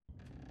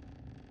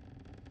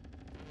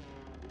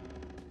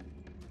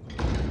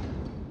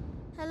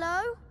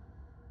Hello?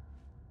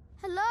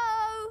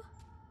 Hello?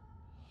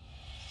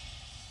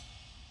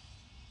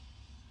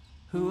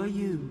 Who are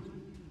you?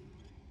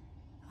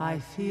 I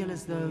feel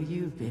as though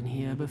you've been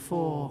here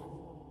before.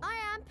 I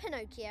am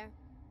Pinocchio.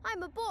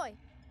 I'm a boy,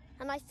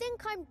 and I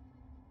think I'm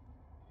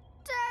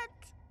dead.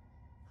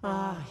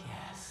 Ah,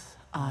 yes,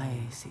 I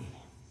see.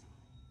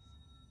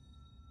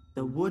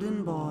 The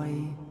wooden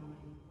boy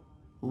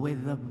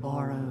with the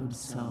borrowed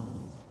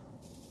soul.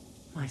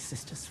 My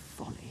sister's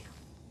folly.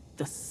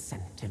 The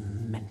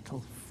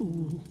sentimental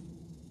fool.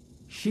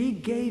 She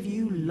gave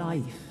you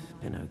life,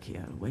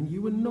 Pinocchio, when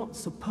you were not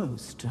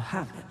supposed to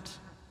have it.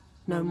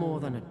 No more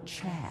than a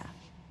chair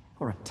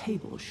or a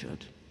table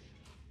should.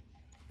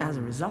 As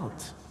a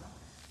result,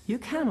 you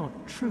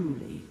cannot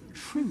truly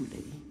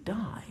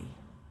die.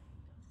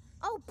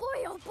 Oh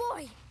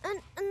boy,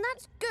 and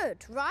that's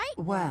good, right?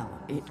 Well,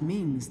 it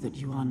means that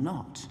you are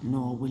not,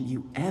 nor will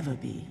you ever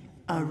be,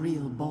 a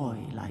real boy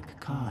like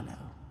Carlo.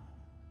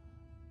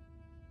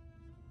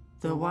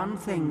 The one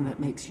thing that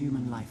makes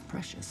human life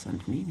precious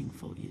and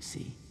meaningful, you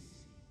see,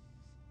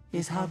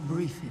 is how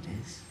brief it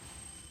is.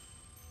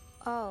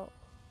 Oh.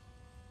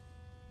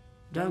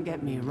 Don't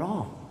get me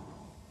wrong.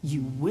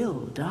 You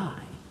will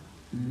die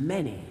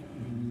many,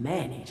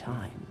 many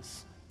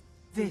times.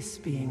 This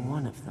being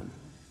one of them.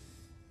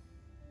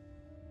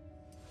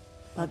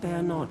 But they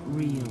are not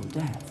real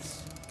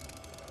deaths.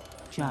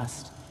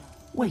 Just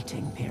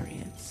waiting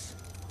periods.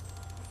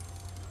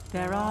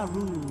 There are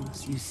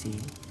rules, you see.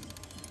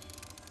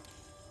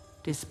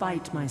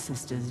 Despite my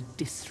sister's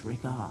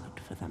disregard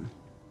for them.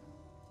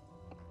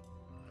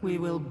 We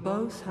will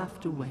both have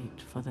to wait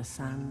for the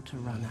sand to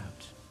run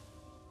out.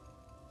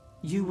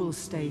 You will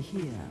stay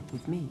here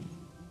with me,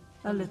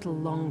 a little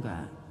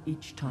longer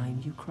each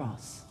time you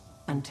cross,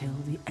 until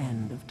the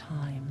end of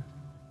time.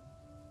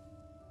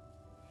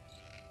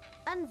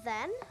 And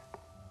then,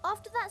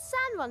 after that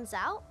sand runs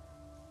out?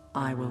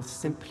 I will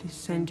simply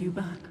send you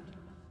back,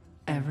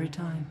 every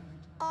time.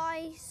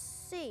 I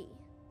see.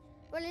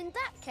 Well, in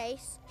that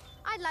case,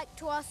 I'd like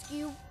to ask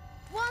you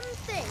one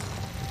thing.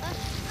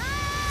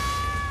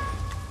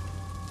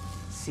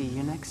 See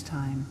you next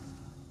time.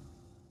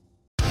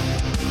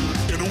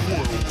 In a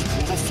world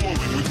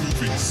overflowing with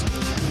movies,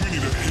 we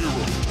need a hero.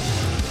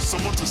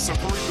 Someone to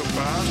separate the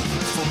bad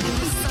from the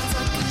good. Sounds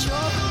like a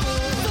job.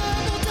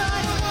 Verbal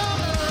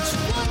dioramas.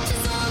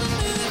 Watches all the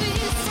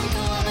movies from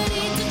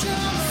comedy to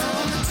drama.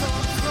 From the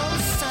top roll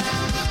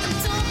sound. And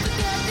don't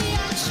forget the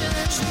action.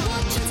 She'll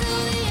watch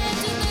until the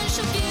end and then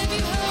she'll give you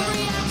her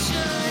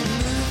reaction.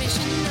 Movies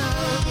you know,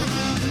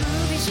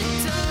 movies you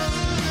don't.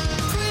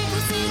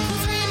 Prequels,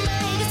 sequels,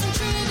 remakes, and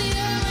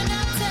trivia and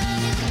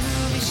outtakes.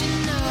 Movies you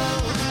know,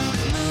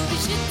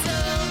 movies you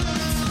don't.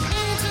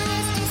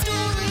 Interesting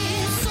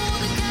stories, all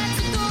the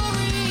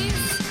categories.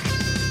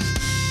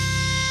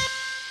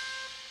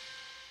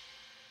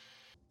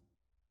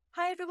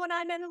 Hi everyone,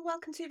 I'm Em and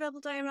welcome to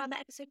Rebel Diorama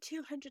episode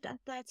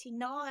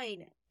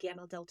 239,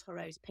 Guillermo del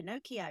Toro's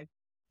Pinocchio.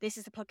 This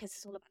is the podcast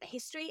that's all about the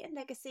history and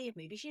legacy of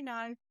movies you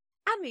know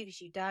and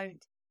movies you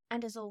don't.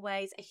 And as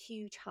always, a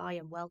huge hi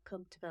and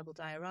welcome to Rebel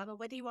Diorama.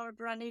 Whether you are a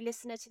brand new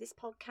listener to this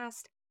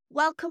podcast,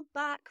 welcome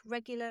back,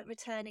 regular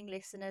returning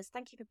listeners.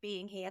 Thank you for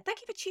being here.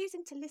 Thank you for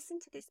choosing to listen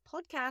to this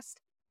podcast.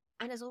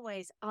 And as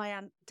always, I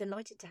am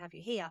delighted to have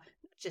you here,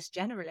 not just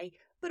generally,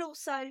 but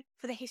also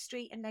for the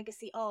history and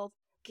legacy of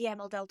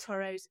Guillermo del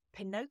Toro's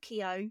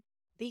Pinocchio,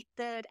 the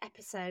third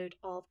episode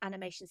of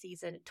animation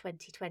season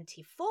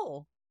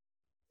 2024.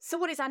 So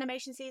what is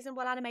animation season?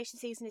 Well, animation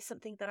season is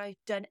something that I've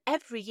done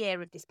every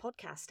year of this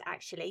podcast,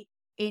 actually.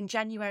 In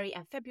January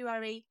and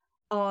February,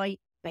 I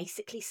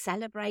basically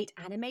celebrate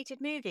animated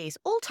movies,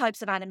 all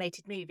types of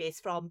animated movies,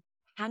 from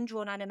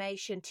hand-drawn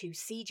animation to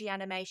CG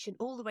animation,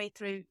 all the way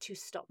through to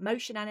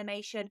stop-motion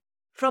animation,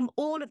 from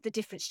all of the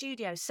different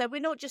studios. So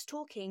we're not just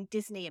talking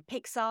Disney and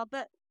Pixar,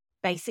 but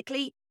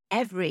basically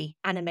every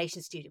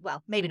animation studio.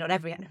 Well, maybe not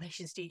every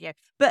animation studio,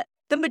 but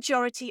the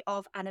majority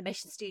of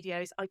animation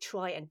studios I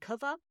try and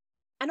cover.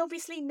 And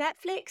obviously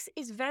Netflix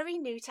is very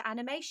new to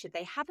animation.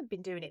 They haven't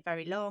been doing it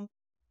very long,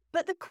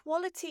 but the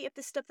quality of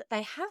the stuff that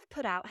they have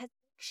put out has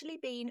actually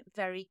been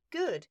very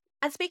good.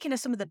 And speaking of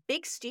some of the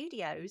big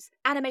studios,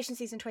 animation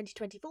season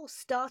 2024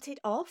 started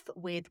off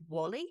with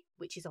WALL-E,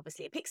 which is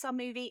obviously a Pixar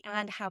movie,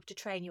 and How to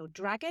Train Your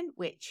Dragon,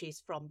 which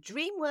is from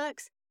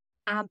DreamWorks.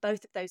 And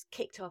both of those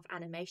kicked off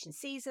animation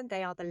season.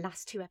 They are the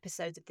last two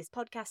episodes of this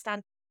podcast.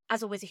 And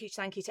as always, a huge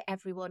thank you to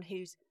everyone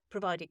who's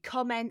provided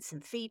comments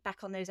and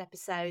feedback on those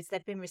episodes.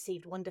 They've been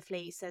received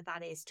wonderfully, so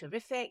that is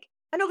terrific.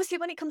 And obviously,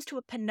 when it comes to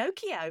a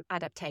Pinocchio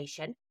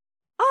adaptation,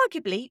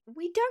 arguably,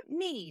 we don't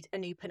need a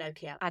new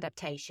Pinocchio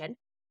adaptation,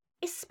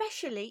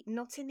 especially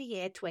not in the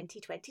year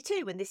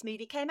 2022 when this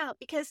movie came out,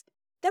 because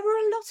there were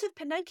a lot of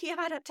Pinocchio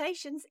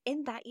adaptations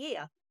in that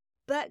year.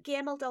 But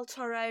Guillermo del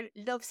Toro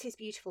loves his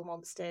beautiful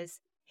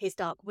monsters, his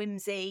dark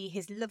whimsy,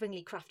 his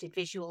lovingly crafted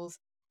visuals,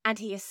 and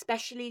he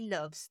especially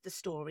loves the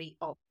story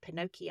of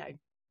Pinocchio.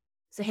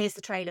 So here's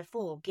the trailer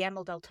for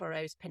Guillermo del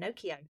Toro's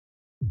Pinocchio.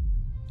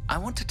 I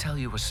want to tell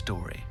you a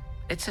story.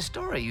 It's a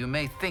story you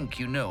may think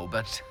you know,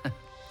 but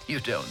You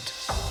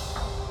don't.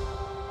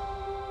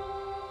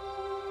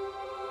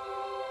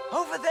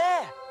 Over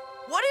there!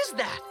 What is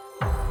that?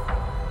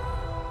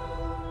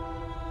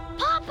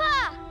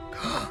 Papa!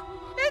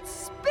 It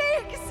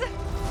speaks!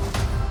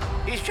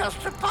 He's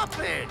just a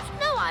puppet.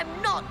 No, I'm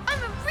not.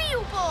 I'm a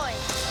real boy.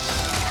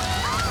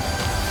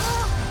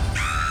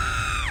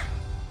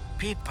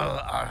 People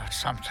are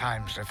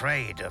sometimes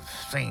afraid of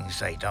things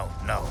they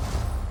don't know.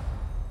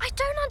 I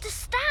don't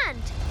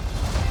understand.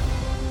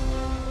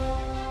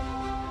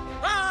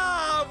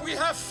 Ah, we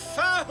have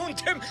found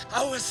him,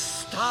 our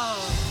star.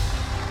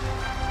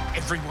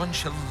 Everyone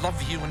shall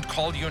love you and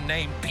call your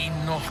name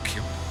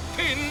Pinocchio.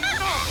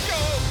 Pinocchio!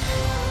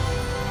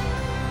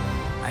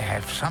 I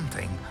have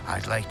something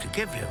I'd like to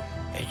give you.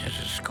 It is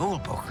a school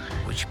book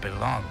which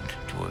belonged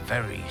to a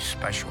very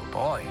special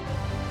boy.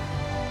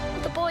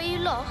 The boy you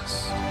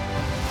lost?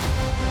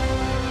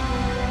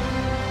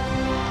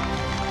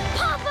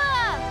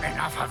 Papa!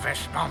 Enough of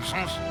this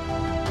nonsense.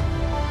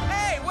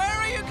 Hey, where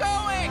are you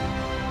going?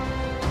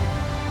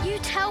 You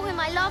tell him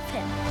I love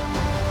him.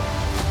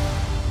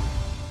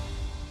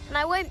 And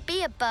I won't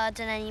be a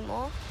burden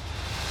anymore.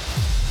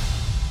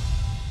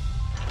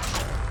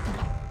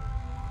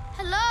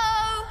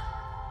 Hello?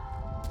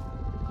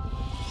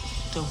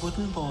 The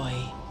wooden boy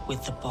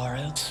with the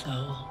borrowed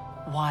soul.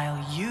 While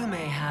you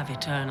may have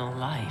eternal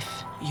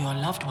life, your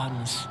loved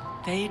ones,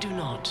 they do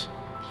not.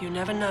 You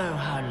never know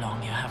how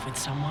long you have with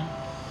someone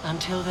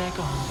until they're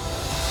gone.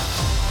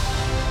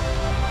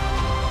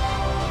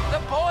 The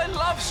boy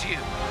loves you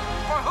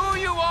for who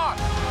you are.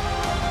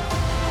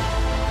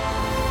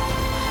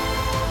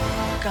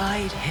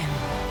 Guide him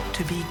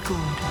to be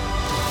good.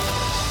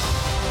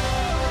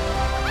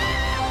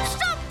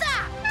 Stop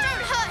that!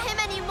 Don't hurt him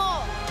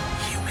anymore!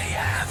 You may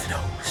have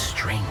no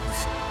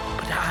strength,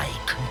 but I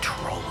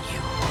control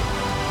you.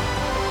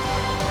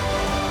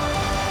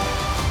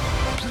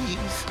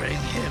 Please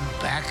bring him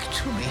back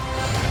to me.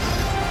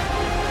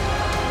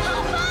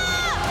 Papa!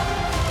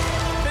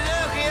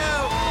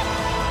 Pinocchio!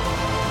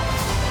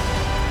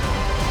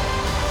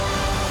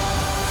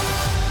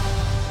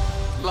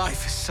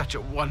 Life is such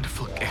a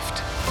wonderful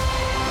gift.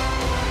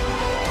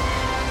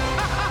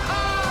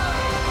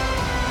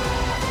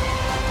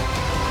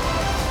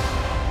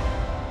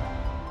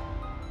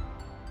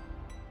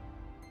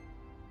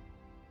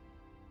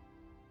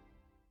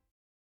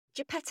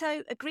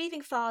 Geppetto, a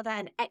grieving father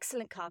and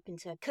excellent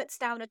carpenter, cuts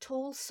down a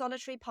tall,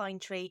 solitary pine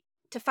tree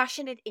to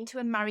fashion it into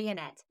a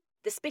marionette,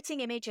 the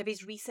spitting image of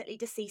his recently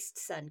deceased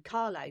son,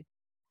 Carlo.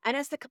 And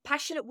as the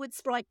compassionate wood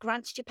sprite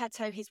grants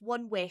Geppetto his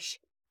one wish,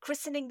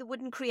 christening the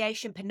wooden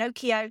creation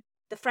Pinocchio,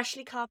 the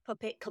freshly carved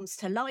puppet comes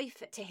to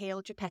life to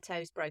heal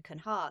Geppetto's broken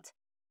heart.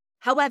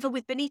 However,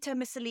 with Benito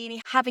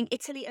Mussolini having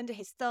Italy under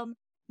his thumb,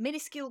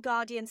 minuscule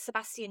guardian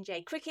Sebastian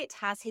J. Cricket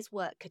has his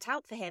work cut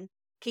out for him,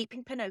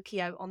 keeping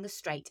Pinocchio on the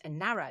straight and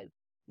narrow.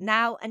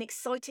 Now an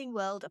exciting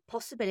world of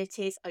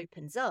possibilities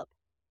opens up.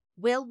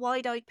 Will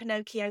wide-eyed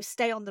Pinocchio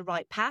stay on the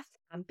right path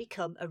and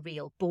become a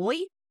real boy?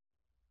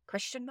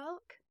 Question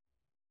mark?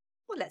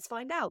 Well, let's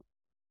find out.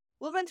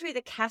 We'll run through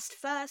the cast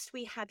first.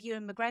 We have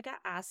Ewan McGregor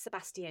as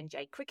Sebastian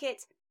J.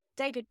 Cricket,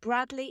 David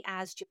Bradley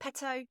as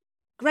Geppetto,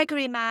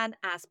 Gregory Mann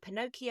as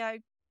Pinocchio,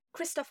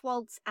 Christoph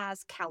Waltz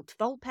as Count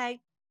Volpe,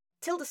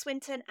 Tilda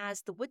Swinton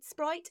as the Wood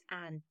Sprite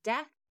and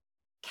Death,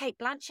 Kate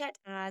Blanchett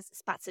as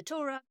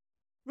Spazzatura,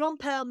 Ron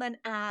Perlman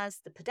as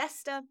the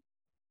Podesta,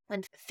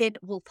 and Finn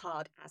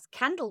Wolfhard as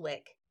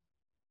Candlewick.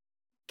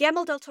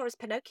 Guillermo del Toro's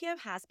Pinocchio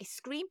has a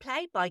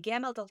screenplay by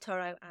Guillermo del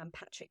Toro and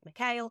Patrick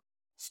McHale,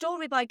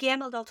 story by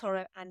Guillermo del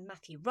Toro and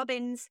Matthew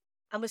Robbins,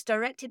 and was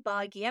directed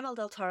by Guillermo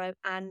del Toro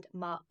and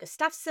Mark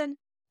Gustafsson,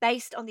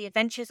 based on the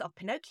adventures of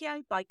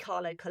Pinocchio by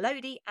Carlo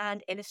Collodi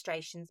and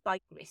illustrations by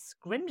Chris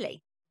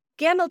Grimley.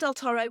 Guillermo del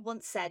Toro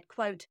once said,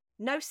 quote,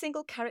 "No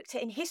single character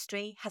in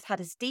history has had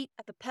as deep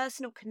of a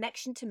personal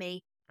connection to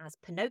me as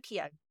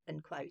Pinocchio,"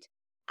 unquote.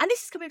 And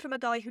this is coming from a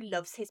guy who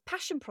loves his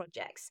passion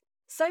projects,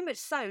 so much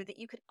so that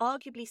you could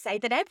arguably say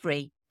that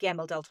every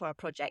Guillermo del Toro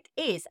project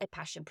is a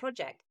passion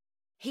project.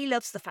 He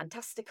loves the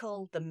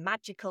fantastical, the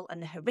magical,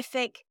 and the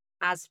horrific,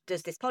 as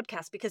does this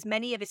podcast, because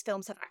many of his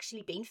films have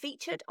actually been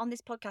featured on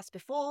this podcast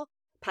before.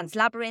 Pan's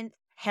Labyrinth,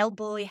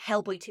 Hellboy,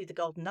 Hellboy 2: The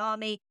Golden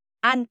Army,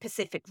 and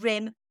Pacific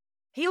Rim.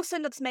 He also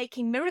loves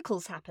making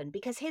miracles happen,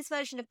 because his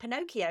version of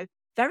Pinocchio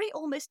very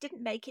almost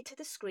didn't make it to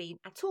the screen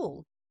at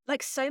all,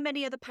 like so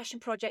many other passion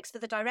projects for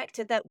the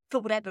director that, for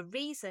whatever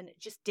reason,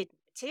 just didn't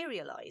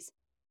materialise.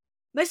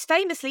 Most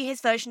famously, his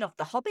version of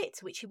The Hobbit,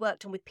 which he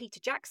worked on with Peter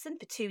Jackson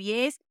for 2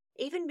 years,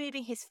 even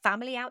moving his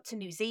family out to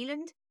New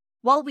Zealand.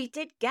 While we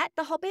did get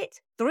The Hobbit,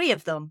 3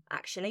 of them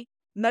actually,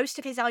 most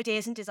of his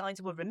ideas and designs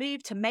were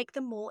removed to make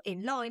them more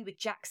in line with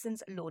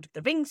Jackson's Lord of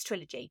the Rings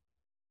trilogy.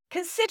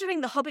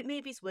 Considering the Hobbit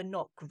movies were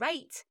not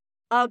great,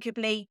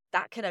 arguably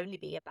that can only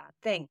be a bad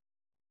thing.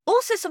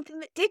 Also, something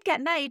that did get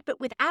made, but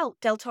without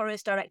Del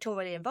Toro's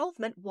directorial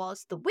involvement,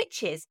 was The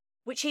Witches,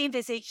 which he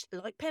envisaged,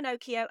 like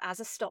Pinocchio, as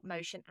a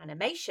stop-motion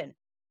animation.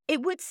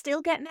 It would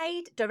still get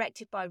made,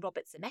 directed by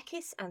Robert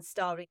Zemeckis and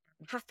starring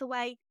Anne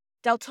Hathaway,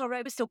 Del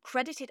Toro was still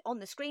credited on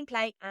the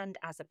screenplay and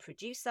as a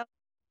producer.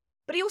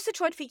 But he also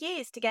tried for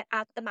years to get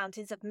At the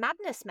Mountains of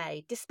Madness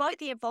made, despite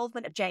the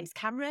involvement of James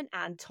Cameron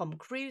and Tom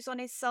Cruise on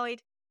his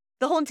side.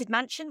 The Haunted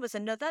Mansion was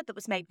another that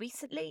was made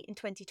recently in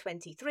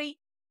 2023,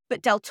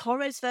 but Del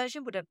Toro's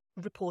version would have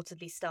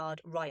reportedly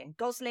starred Ryan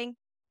Gosling.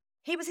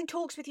 He was in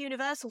talks with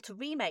Universal to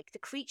remake The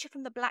Creature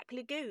from the Black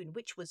Lagoon,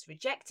 which was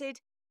rejected.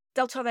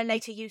 Del Toro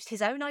later used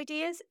his own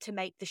ideas to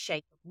make The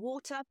Shape of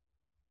Water.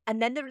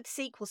 And then there are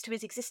sequels to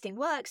his existing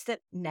works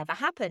that never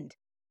happened.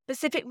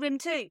 Pacific Rim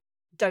 2,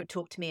 Don't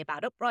Talk to Me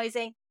About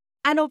Uprising,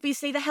 and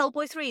obviously the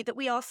Hellboy 3 that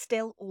we are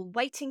still all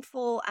waiting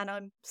for, and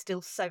I'm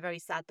still so very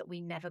sad that we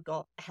never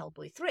got a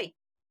Hellboy 3.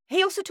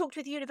 He also talked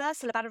with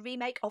Universal about a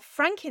remake of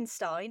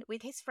Frankenstein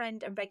with his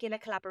friend and regular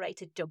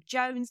collaborator Doug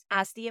Jones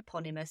as the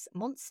eponymous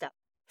monster.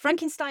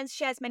 Frankenstein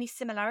shares many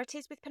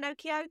similarities with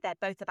Pinocchio. They're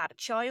both about a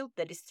child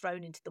that is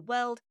thrown into the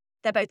world.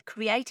 They're both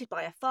created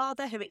by a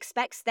father who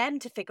expects them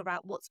to figure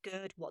out what's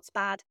good, what's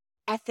bad,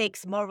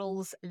 ethics,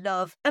 morals,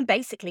 love, and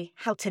basically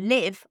how to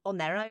live on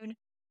their own.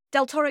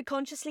 Del Toro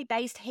consciously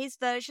based his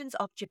versions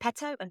of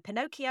Geppetto and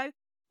Pinocchio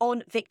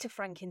on Victor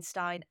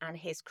Frankenstein and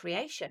his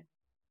creation.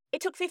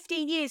 It took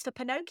 15 years for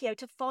Pinocchio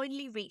to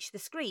finally reach the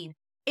screen,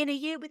 in a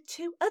year with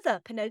two other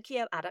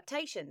Pinocchio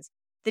adaptations: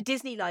 the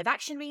Disney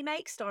live-action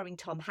remake starring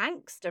Tom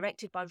Hanks,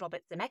 directed by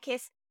Robert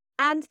Zemeckis,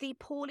 and the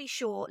Pauly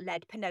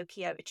Shore-led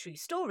Pinocchio: A True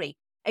Story,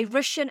 a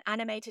Russian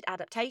animated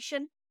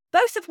adaptation,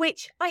 both of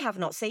which I have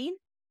not seen,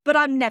 but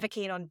I'm never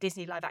keen on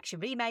Disney live-action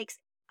remakes,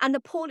 and the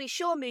Pauly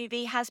Shore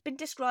movie has been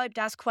described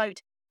as,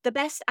 quote, the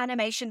best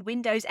animation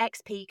Windows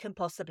XP can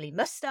possibly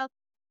muster.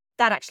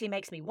 That actually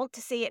makes me want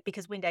to see it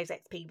because Windows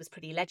XP was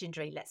pretty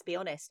legendary, let's be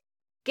honest.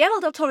 Guillermo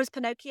del Toro's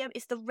Pinocchio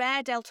is the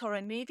rare Del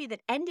Toro movie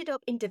that ended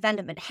up in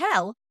development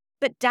hell,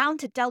 but down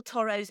to Del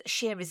Toro's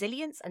sheer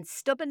resilience and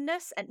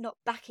stubbornness and not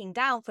backing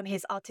down from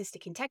his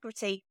artistic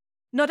integrity,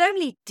 not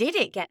only did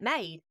it get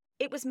made,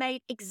 it was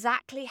made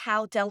exactly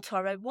how Del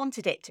Toro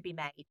wanted it to be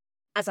made,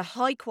 as a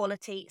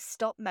high-quality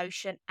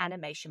stop-motion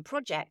animation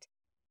project.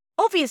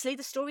 Obviously,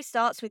 the story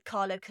starts with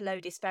Carlo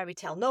Collodi's fairy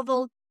tale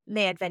novel,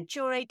 Le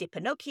Avventure di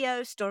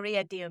Pinocchio,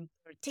 Storia di un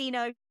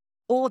Burattino,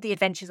 or The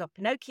Adventures of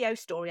Pinocchio,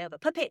 Story of a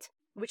Puppet,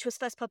 which was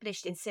first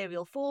published in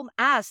serial form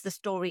as The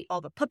Story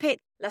of a Puppet,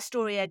 La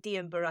Storia di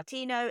un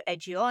Burattino e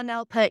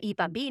Giornal per I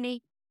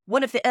Bambini,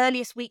 one of the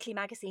earliest weekly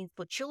magazines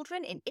for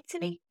children in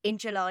Italy in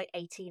July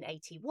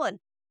 1881.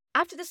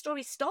 After the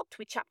story stopped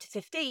with chapter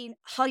 15,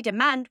 High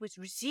Demand was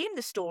resumed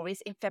the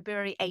stories in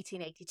February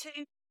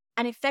 1882,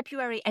 and in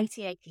February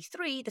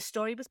 1883, the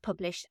story was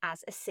published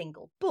as a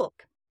single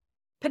book.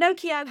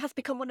 Pinocchio has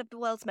become one of the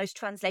world's most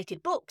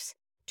translated books,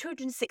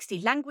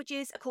 260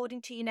 languages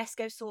according to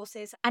UNESCO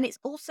sources, and it's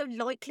also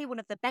likely one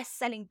of the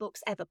best-selling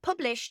books ever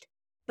published,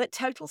 but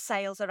total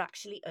sales are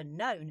actually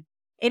unknown.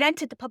 It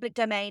entered the public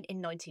domain in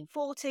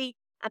 1940,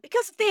 and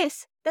because of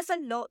this, there's a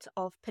lot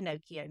of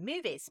Pinocchio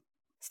movies.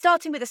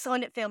 Starting with a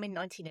silent film in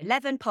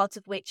 1911, part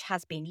of which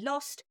has been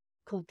lost,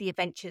 called The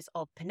Adventures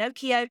of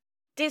Pinocchio.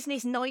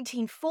 Disney's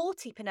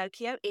 1940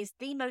 Pinocchio is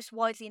the most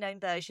widely known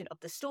version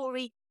of the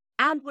story,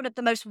 and one of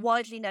the most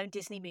widely known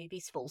Disney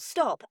movies full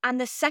stop, and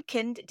the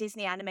second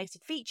Disney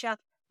animated feature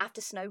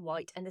after Snow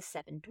White and the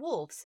Seven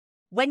Dwarfs.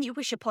 When You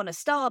Wish Upon a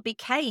Star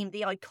became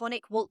the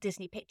iconic Walt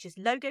Disney Pictures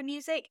logo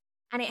music,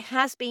 and it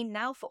has been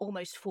now for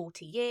almost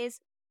 40 years.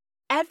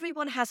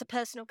 Everyone has a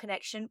personal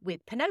connection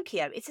with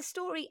Pinocchio. It's a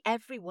story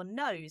everyone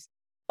knows,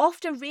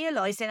 often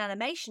realised in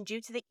animation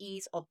due to the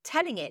ease of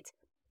telling it,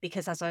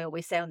 because as I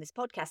always say on this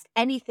podcast,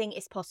 anything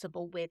is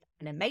possible with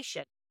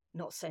animation,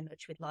 not so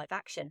much with live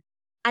action.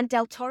 And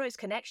Del Toro's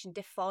connection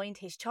defined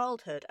his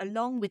childhood,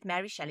 along with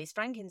Mary Shelley's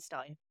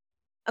Frankenstein.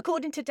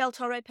 According to Del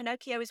Toro,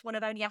 Pinocchio is one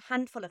of only a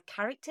handful of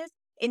characters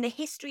in the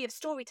history of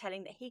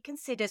storytelling that he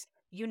considers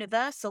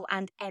universal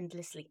and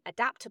endlessly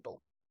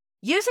adaptable.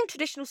 Using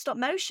traditional stop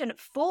motion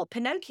for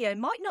Pinocchio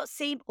might not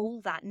seem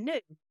all that new.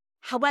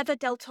 However,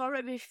 Del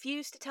Toro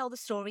refused to tell the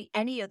story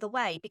any other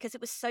way because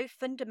it was so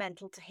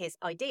fundamental to his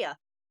idea,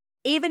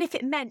 even if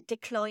it meant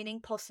declining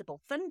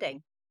possible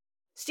funding.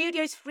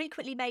 Studios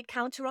frequently made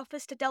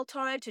counter-offers to Del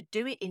Toro to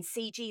do it in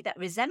CG that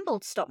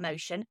resembled stop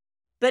motion,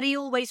 but he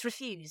always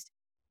refused.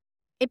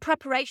 In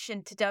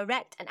preparation to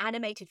direct an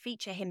animated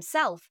feature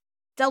himself,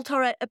 Del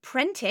Toro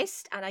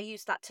apprenticed, and I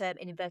use that term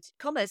in inverted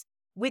commas,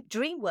 with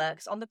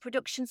DreamWorks on the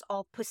productions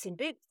of Puss in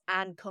Boots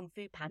and Kung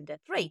Fu Panda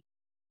 3.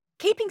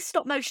 Keeping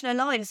stop motion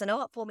alive as an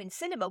art form in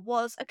cinema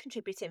was a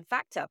contributing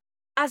factor.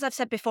 As I've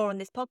said before on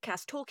this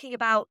podcast, talking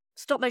about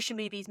stop motion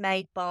movies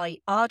made by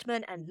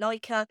Aardman and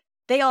Leica,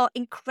 they are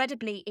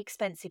incredibly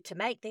expensive to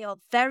make. They are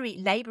very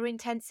labour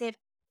intensive.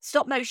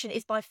 Stop motion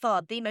is by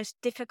far the most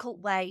difficult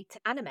way to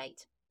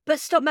animate. But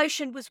stop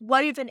motion was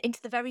woven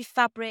into the very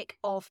fabric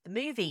of the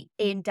movie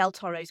in Del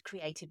Toro's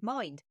creative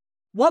mind.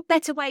 What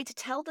better way to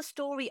tell the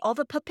story of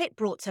a puppet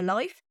brought to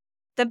life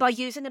than by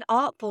using an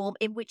art form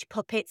in which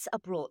puppets are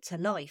brought to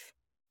life?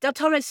 Del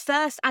Toro's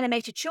first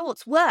animated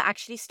shorts were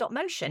actually stop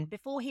motion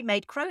before he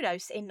made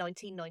Kronos in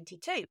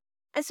 1992.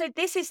 And so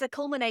this is the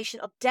culmination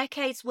of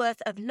decades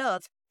worth of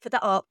love for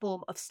the art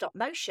form of stop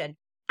motion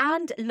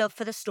and love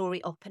for the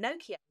story of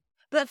Pinocchio.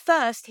 But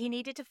first, he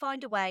needed to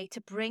find a way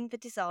to bring the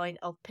design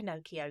of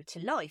Pinocchio to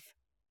life.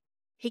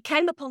 He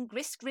came upon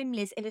Chris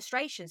Grimley's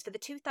illustrations for the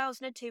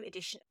 2002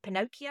 edition of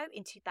Pinocchio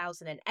in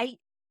 2008.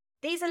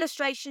 These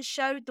illustrations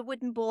showed the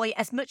wooden boy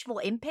as much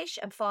more impish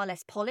and far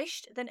less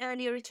polished than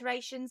earlier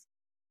iterations.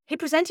 He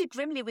presented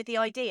Grimley with the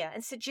idea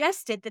and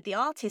suggested that the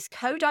artist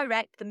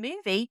co-direct the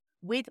movie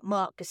with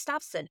Mark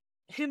Gustafson,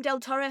 whom Del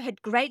Toro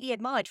had greatly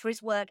admired for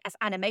his work as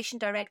animation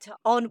director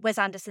on Wes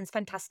Anderson's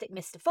Fantastic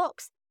Mr.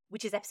 Fox,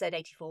 which is episode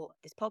 84 of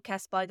this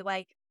podcast, by the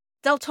way.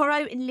 Del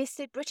Toro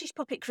enlisted British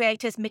puppet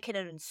creators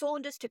McKinnon and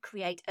Saunders to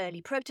create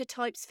early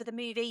prototypes for the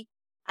movie,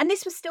 and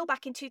this was still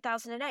back in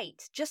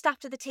 2008, just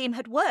after the team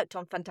had worked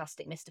on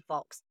Fantastic Mr.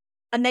 Fox,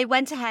 and they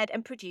went ahead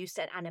and produced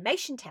an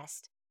animation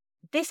test.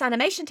 This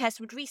animation test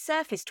would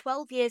resurface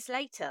 12 years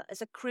later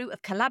as a crew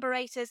of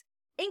collaborators,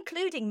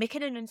 including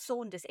McKinnon and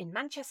Saunders in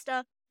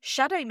Manchester,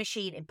 Shadow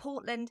Machine in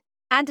Portland,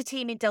 and a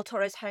team in Del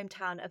Toro's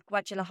hometown of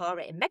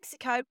Guadalajara in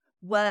Mexico,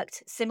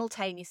 worked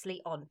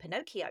simultaneously on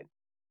Pinocchio.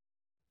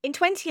 In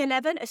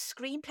 2011, a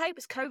screenplay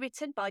was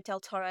co-written by Del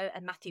Toro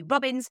and Matthew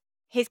Robbins,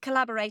 his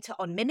collaborator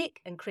on Mimic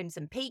and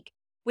Crimson Peak,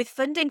 with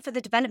funding for the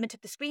development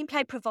of the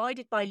screenplay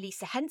provided by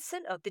Lisa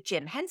Henson of the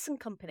Jim Henson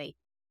Company.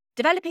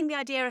 Developing the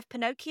idea of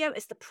Pinocchio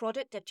as the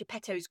product of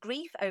Geppetto's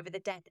grief over the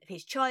death of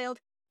his child,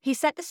 he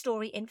set the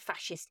story in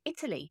fascist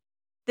Italy.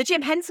 The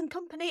Jim Henson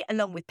Company,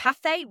 along with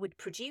Pathé, would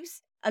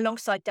produce,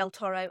 alongside Del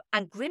Toro,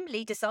 and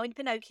Grimley designed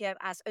Pinocchio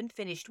as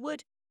unfinished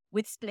wood,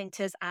 with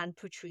splinters and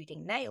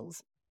protruding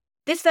nails.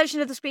 This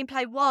version of the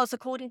screenplay was,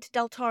 according to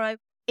Del Toro,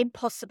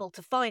 impossible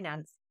to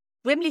finance.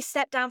 Grimley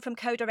stepped down from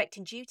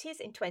co-directing duties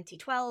in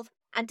 2012,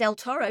 and Del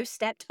Toro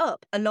stepped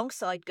up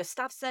alongside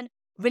Gustafson,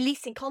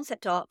 releasing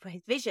concept art for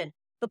his vision.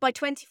 But by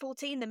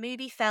 2014, the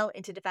movie fell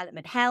into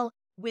development hell,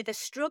 with a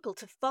struggle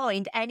to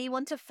find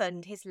anyone to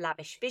fund his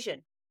lavish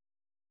vision.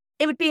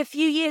 It would be a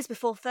few years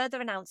before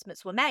further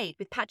announcements were made,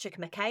 with Patrick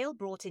McHale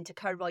brought in to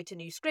co-write a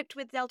new script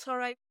with Del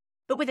Toro,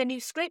 but with a new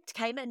script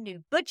came a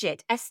new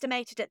budget,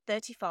 estimated at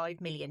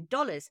 $35 million.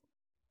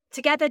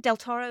 Together, Del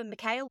Toro and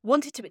McHale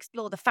wanted to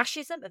explore the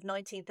fascism of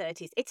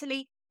 1930s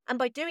Italy, and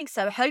by doing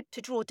so hoped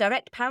to draw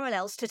direct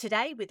parallels to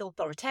today with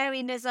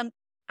authoritarianism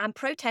and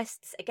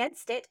protests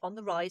against it on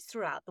the rise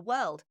throughout the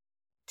world.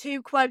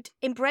 To, quote,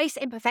 embrace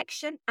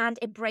imperfection and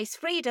embrace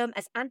freedom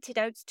as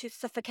antidotes to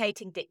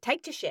suffocating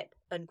dictatorship,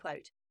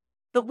 unquote.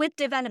 But with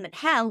development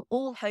hell,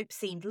 all hope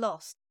seemed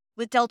lost,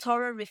 with Del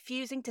Toro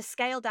refusing to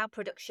scale down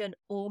production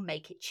or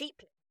make it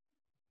cheaply.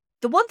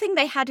 The one thing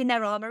they had in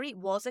their armoury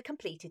was a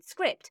completed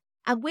script,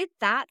 and with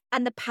that,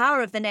 and the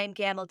power of the name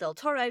Guillermo del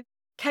Toro,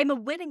 came a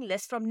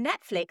willingness from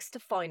Netflix to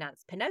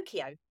finance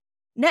Pinocchio.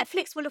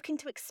 Netflix were looking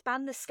to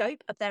expand the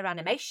scope of their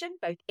animation,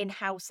 both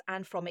in-house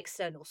and from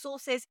external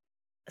sources,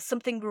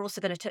 something we're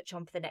also going to touch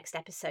on for the next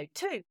episode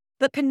too.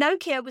 But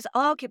Pinocchio was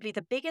arguably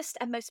the biggest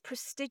and most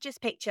prestigious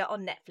picture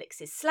on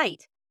Netflix's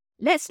slate.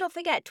 Let's not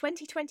forget,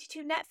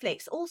 2022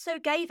 Netflix also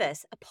gave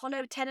us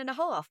Apollo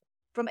 10.5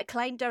 from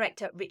acclaimed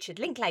director Richard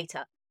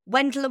Linklater,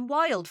 Wendell and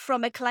Wild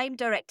from acclaimed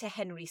director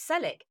Henry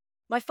Selick,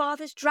 My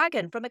Father's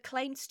Dragon from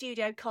acclaimed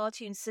studio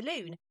Cartoon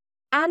Saloon,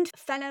 and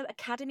fellow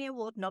Academy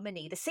Award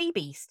nominee The Sea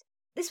Beast.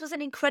 This was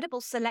an incredible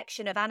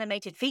selection of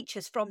animated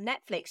features from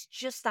Netflix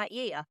just that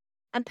year,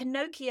 and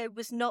Pinocchio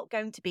was not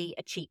going to be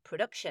a cheap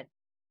production.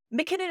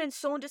 McKinnon and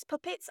Saunders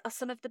puppets are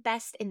some of the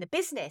best in the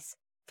business.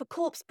 For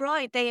Corpse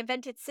Bride, they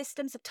invented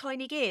systems of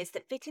tiny gears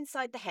that fit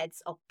inside the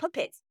heads of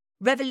puppets,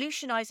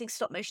 revolutionising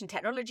stop-motion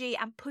technology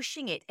and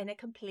pushing it in a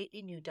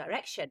completely new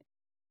direction.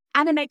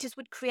 Animators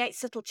would create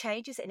subtle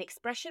changes in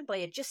expression by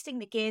adjusting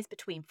the gears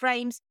between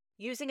frames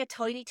using a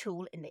tiny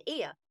tool in the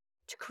ear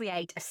to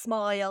create a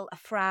smile, a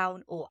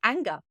frown, or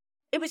anger.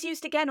 It was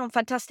used again on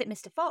Fantastic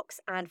Mr. Fox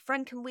and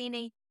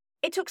Frankenweenie.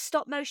 It took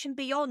stop motion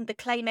beyond the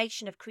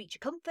claymation of creature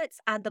comforts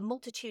and the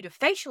multitude of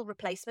facial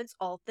replacements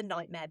of The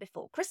Nightmare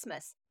Before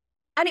Christmas.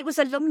 And it was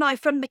alumni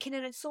from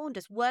McKinnon and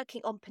Saunders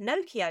working on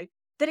Pinocchio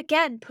that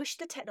again pushed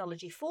the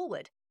technology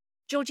forward.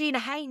 Georgina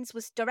Haynes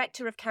was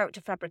director of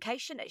character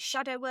fabrication at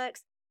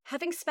Shadowworks,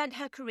 having spent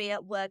her career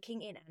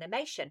working in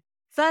animation,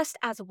 first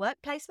as a work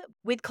placement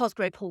with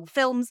Cosgrove Hall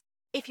Films.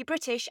 If you're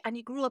British and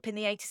you grew up in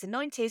the 80s and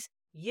 90s,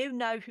 you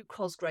know who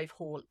Cosgrove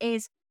Hall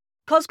is.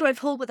 Cosgrove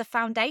Hall were the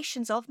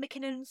foundations of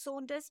McKinnon and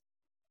Saunders.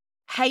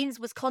 Haynes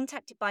was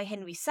contacted by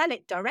Henry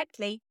Selick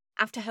directly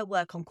after her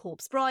work on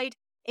Corpse Bride,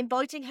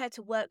 inviting her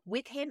to work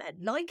with him at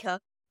Leica,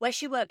 where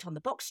she worked on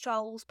The Box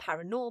Trolls,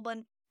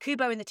 Paranorman,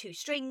 Kubo and the Two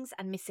Strings,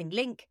 and Missing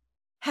Link.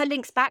 Her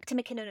links back to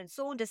McKinnon and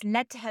Saunders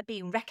led to her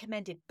being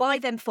recommended by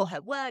them for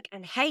her work,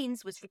 and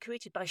Haynes was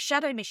recruited by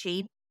Shadow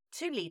Machine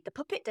to lead the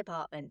puppet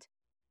department.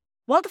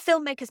 While the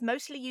filmmakers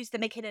mostly used the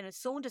McKinnon and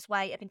Saunders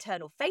way of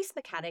internal face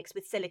mechanics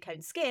with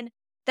silicone skin,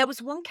 there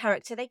was one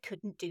character they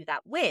couldn't do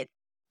that with,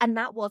 and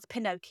that was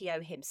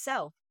Pinocchio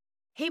himself.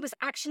 He was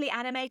actually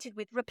animated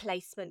with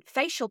replacement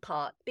facial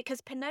part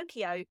because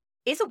Pinocchio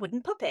is a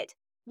wooden puppet.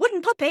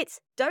 Wooden puppets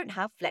don't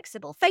have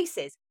flexible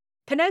faces.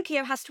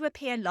 Pinocchio has to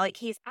appear like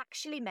he is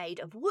actually made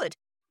of wood,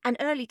 and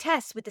early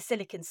tests with the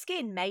silicone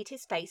skin made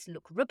his face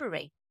look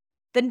rubbery.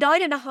 The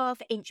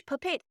 9.5-inch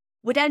puppet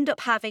would end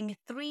up having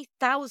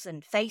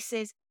 3,000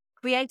 faces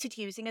created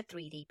using a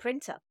 3D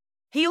printer.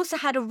 He also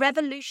had a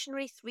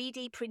revolutionary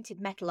 3D printed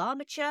metal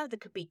armature that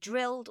could be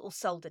drilled or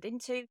soldered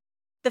into,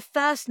 the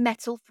first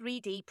metal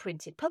 3D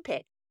printed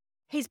puppet.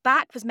 His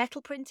back was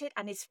metal printed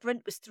and his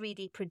front was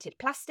 3D printed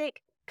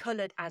plastic,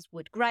 coloured as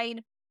wood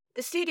grain.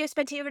 The studio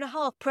spent a year and a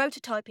half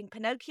prototyping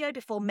Pinocchio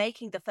before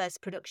making the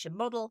first production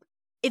model.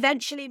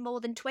 Eventually, more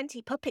than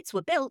 20 puppets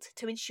were built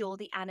to ensure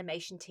the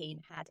animation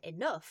team had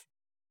enough.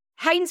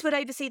 Haynes would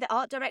oversee the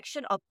art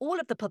direction of all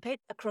of the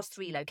puppets across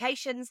 3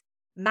 locations: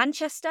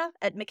 Manchester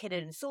at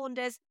McKinnon and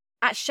Saunders,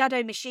 at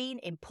Shadow Machine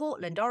in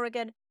Portland,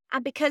 Oregon,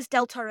 and because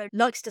Del Toro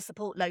likes to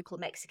support local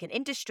Mexican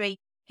industry,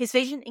 his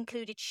vision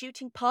included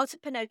shooting part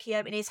of Pinocchio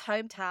in his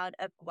hometown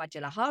of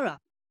Guadalajara.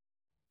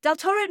 Del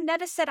Toro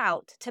never set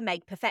out to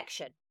make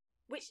perfection,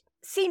 which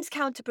seems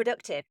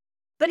counterproductive,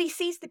 but he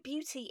sees the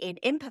beauty in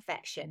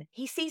imperfection.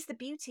 He sees the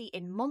beauty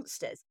in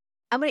monsters.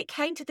 And when it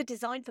came to the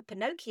design for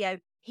Pinocchio,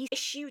 he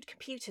eschewed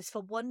computers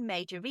for one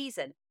major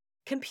reason.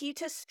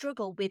 Computers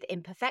struggle with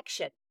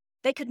imperfection.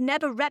 They could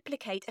never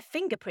replicate a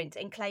fingerprint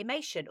in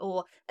claymation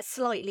or a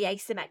slightly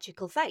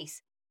asymmetrical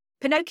face.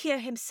 Pinocchio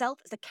himself,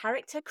 as a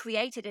character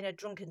created in a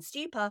drunken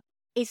stupor,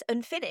 is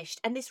unfinished,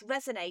 and this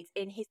resonates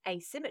in his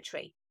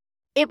asymmetry.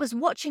 It was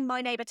watching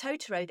My Neighbor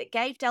Totoro that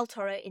gave Del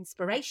Toro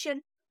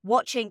inspiration,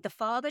 watching the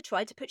father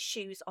try to put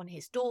shoes on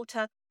his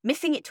daughter,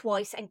 missing it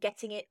twice and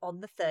getting it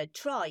on the 3rd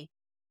try.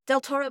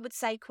 Del Toro would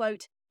say,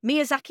 quote,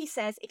 "Miyazaki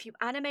says if you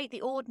animate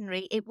the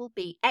ordinary, it will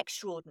be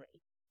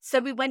extraordinary. So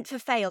we went for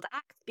failed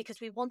acts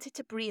because we wanted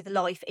to breathe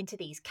life into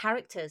these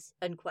characters,"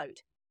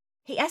 unquote.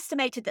 He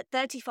estimated that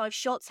 35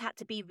 shots had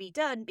to be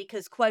redone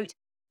because, quote,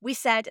 "We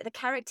said the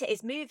character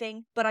is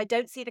moving, but I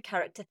don't see the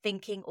character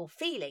thinking or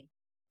feeling.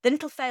 The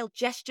little failed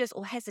gestures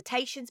or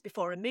hesitations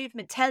before a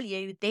movement tell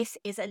you this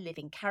is a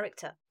living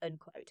character,"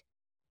 unquote.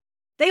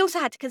 They also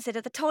had to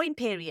consider the time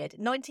period,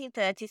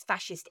 1930s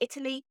fascist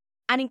Italy,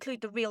 and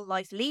include the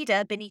real-life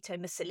leader, Benito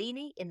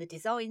Mussolini, in the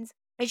designs,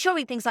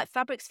 ensuring things like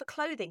fabrics for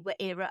clothing were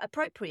era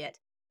appropriate,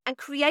 and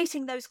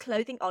creating those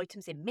clothing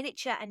items in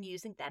miniature and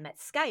using them at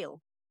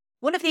scale.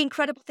 One of the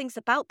incredible things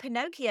about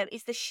Pinocchio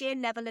is the sheer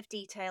level of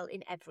detail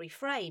in every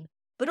frame,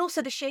 but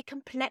also the sheer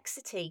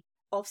complexity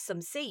of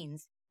some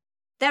scenes.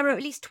 There are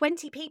at least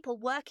 20 people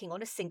working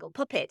on a single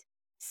puppet: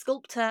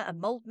 sculptor, a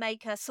mould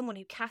maker, someone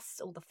who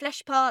casts all the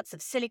flesh parts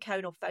of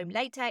silicone or foam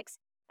latex,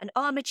 an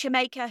armature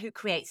maker who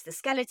creates the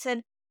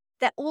skeleton.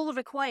 They're all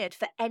required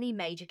for any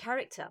major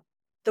character.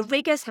 The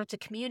riggers have to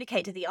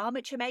communicate to the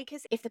armature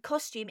makers if the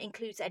costume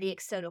includes any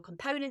external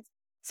components,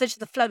 such as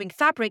the flowing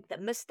fabric that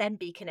must then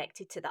be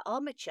connected to the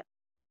armature.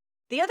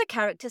 The other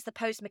characters that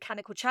posed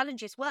mechanical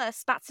challenges were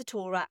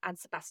Spazzatura and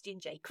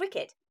Sebastian J.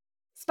 Cricket.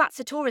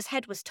 Spazzatura's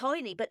head was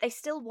tiny, but they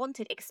still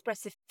wanted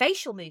expressive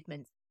facial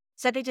movements,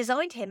 so they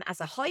designed him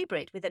as a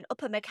hybrid with an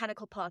upper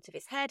mechanical part of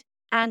his head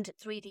and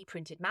 3D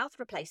printed mouth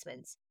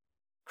replacements.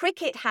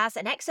 Cricket has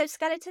an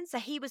exoskeleton, so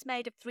he was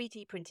made of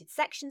 3D printed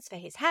sections for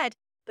his head,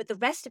 but the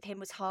rest of him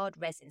was hard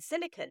resin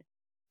silicone.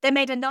 They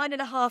made a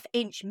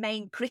 9.5-inch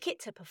main Cricket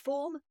to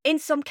perform, in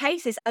some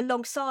cases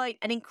alongside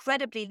an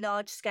incredibly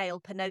large-scale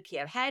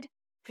Pinocchio head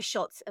for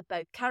shots of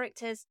both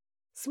characters.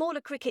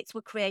 Smaller Crickets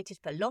were created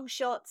for long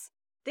shots.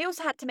 They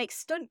also had to make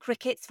stunt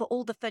Crickets for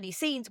all the funny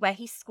scenes where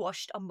he's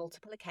squashed on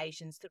multiple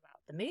occasions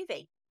throughout the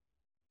movie.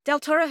 Del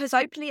Toro has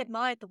openly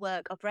admired the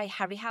work of Ray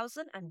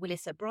Harryhausen and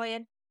Willis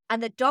O'Brien,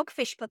 and the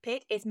dogfish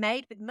puppet is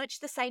made with much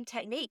the same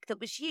technique that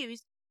was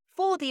used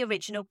for the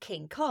original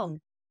King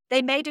Kong.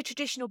 They made a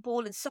traditional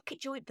ball and socket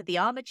joint for the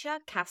armature,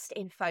 cast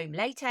in foam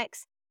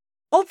latex.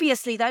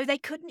 Obviously, though, they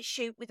couldn't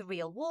shoot with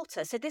real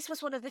water, so this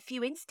was one of the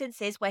few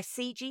instances where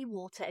CG,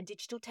 water and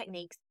digital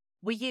techniques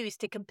were used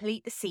to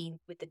complete the scene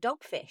with the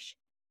dogfish.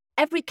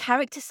 Every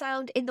character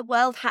sound in the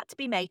world had to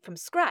be made from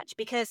scratch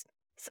because,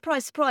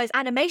 surprise, surprise,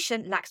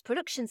 animation lacks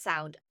production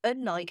sound,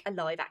 unlike a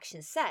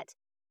live-action set.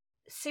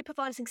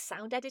 Supervising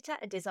sound editor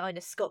and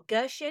designer Scott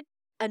Gershon,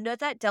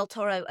 another Del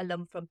Toro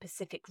alum from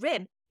Pacific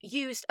Rim,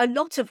 used a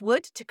lot of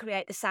wood to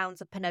create the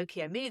sounds of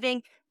Pinocchio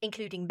moving,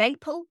 including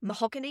maple,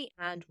 mahogany,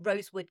 and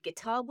rosewood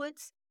guitar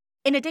woods,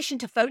 in addition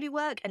to Foley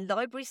work and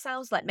library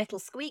sounds like metal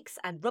squeaks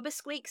and rubber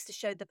squeaks to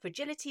show the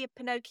fragility of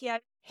Pinocchio,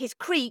 his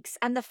creaks,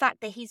 and the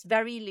fact that he's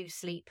very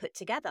loosely put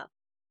together.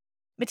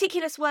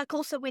 Meticulous work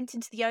also went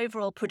into the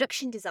overall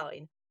production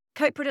design.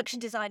 Co-production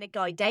designer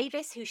Guy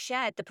Davis, who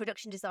shared the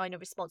production designer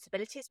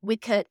responsibilities with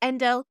Kurt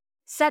Endel,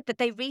 said that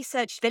they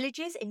researched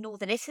villages in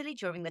northern Italy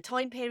during the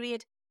time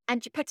period,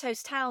 and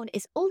Geppetto's town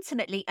is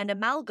ultimately an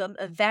amalgam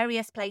of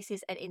various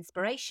places and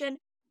inspiration,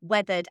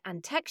 weathered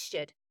and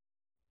textured.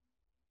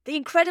 The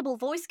incredible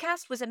voice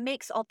cast was a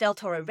mix of Del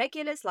Toro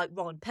regulars like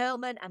Ron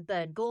Perlman and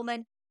Bern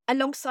Gorman,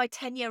 alongside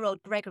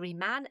 10-year-old Gregory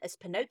Mann as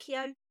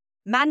Pinocchio.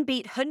 Mann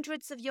beat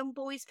hundreds of young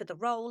boys for the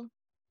role.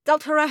 Del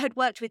Toro had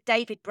worked with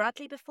David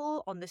Bradley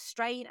before on The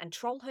Strain and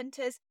Troll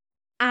Hunters,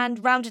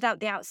 and rounded out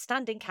the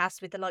outstanding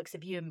cast with the likes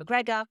of Ewan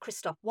McGregor,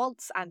 Christoph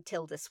Waltz and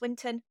Tilda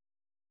Swinton.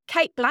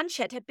 Kate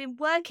Blanchett had been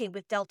working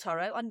with Del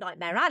Toro on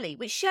Nightmare Alley,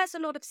 which shares a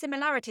lot of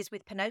similarities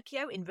with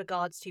Pinocchio in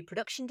regards to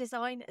production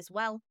design as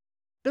well.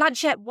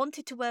 Blanchett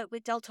wanted to work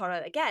with Del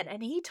Toro again,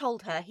 and he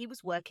told her he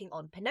was working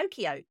on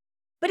Pinocchio.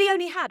 But he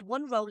only had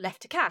one role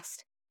left to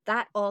cast,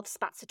 that of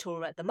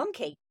Spazzatura the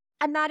monkey.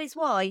 And that is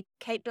why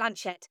Kate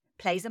Blanchett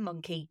plays a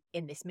monkey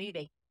in this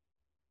movie.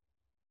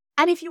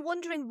 And if you're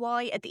wondering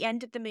why at the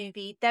end of the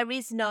movie there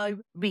is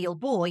no real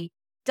boy,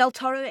 Del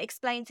Toro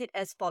explains it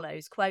as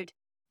follows, quote,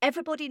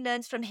 "Everybody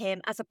learns from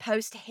him as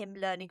opposed to him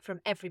learning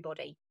from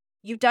everybody.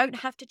 You don't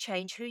have to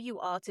change who you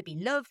are to be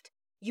loved.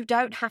 You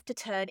don't have to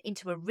turn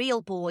into a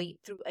real boy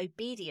through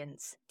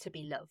obedience to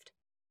be loved."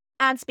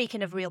 And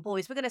speaking of real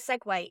boys, we're going to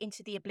segue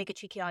into the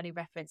obligatory Keanu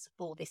reference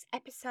for this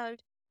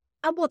episode.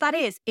 And what that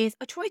is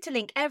I try to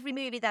link every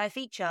movie that I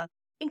feature,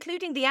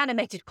 including the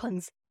animated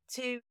ones,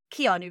 to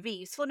Keanu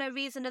Reeves for no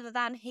reason other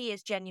than he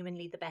is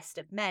genuinely the best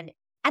of men.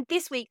 And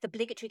this week, the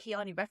obligatory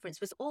Keanu reference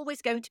was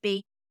always going to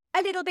be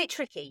a little bit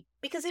tricky,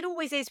 because it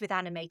always is with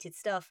animated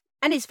stuff.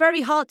 And it's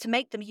very hard to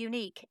make them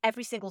unique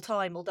every single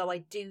time, although I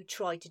do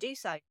try to do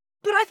so.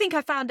 But I think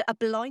I found a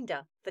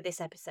blinder for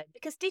this episode,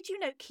 because did you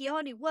know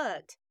Keanu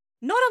worked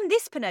not on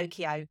this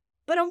Pinocchio,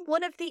 but on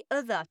one of the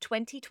other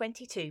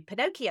 2022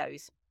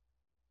 Pinocchios?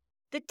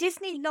 The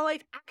Disney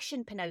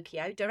live-action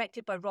Pinocchio,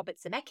 directed by Robert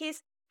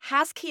Zemeckis,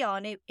 has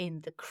Keanu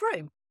in the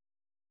crew.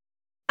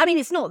 I mean,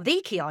 it's not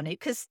the Keanu,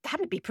 because that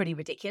would be pretty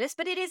ridiculous,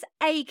 but it is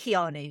a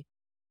Keanu.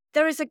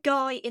 There is a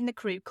guy in the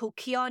crew called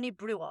Keanu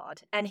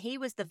Brouard, and he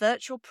was the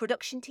virtual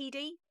production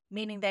TD,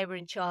 meaning they were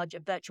in charge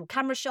of virtual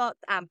camera shots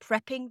and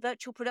prepping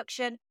virtual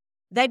production.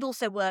 They've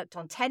also worked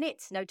on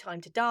Tenet, No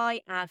Time to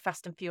Die, and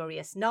Fast and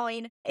Furious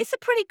 9. It's a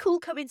pretty cool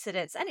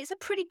coincidence, and it's a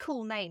pretty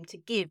cool name to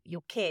give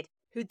your kid,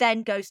 who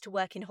then goes to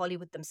work in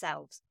Hollywood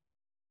themselves.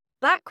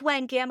 Back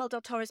when Guillermo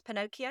del Toro's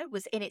Pinocchio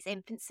was in its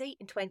infancy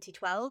in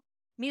 2012,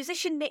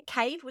 musician Nick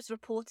Cave was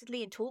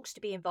reportedly in talks to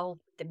be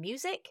involved with the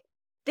music.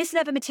 This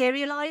never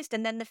materialised,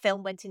 and then the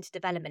film went into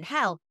development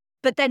hell.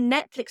 But then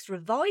Netflix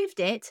revived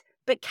it,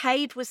 but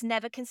Cave was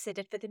never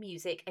considered for the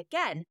music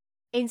again.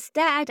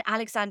 Instead,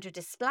 Alexandre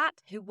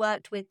Desplat, who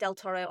worked with Del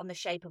Toro on The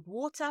Shape of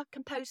Water,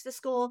 composed the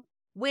score,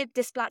 with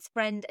Desplat's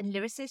friend and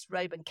lyricist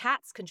Robin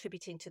Katz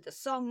contributing to the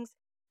songs.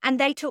 And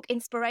they took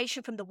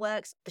inspiration from the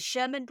works of the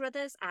Sherman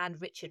Brothers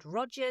and Richard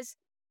Rodgers.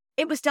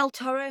 It was Del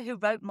Toro who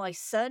wrote My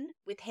Son,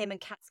 with him and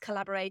Katz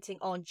collaborating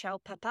on Ciao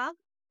Papa,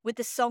 with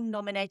the song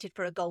nominated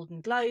for a Golden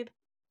Globe.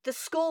 The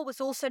score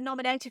was also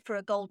nominated for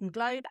a Golden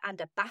Globe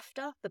and a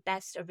BAFTA for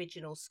Best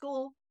Original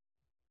Score.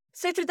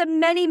 So through the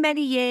many,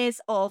 many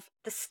years of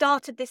the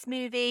start of this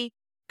movie,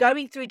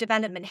 going through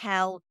development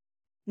hell,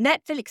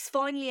 Netflix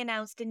finally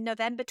announced in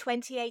November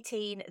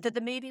 2018 that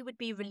the movie would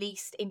be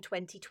released in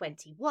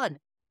 2021.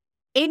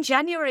 In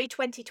January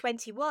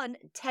 2021,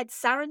 Ted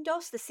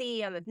Sarandos, the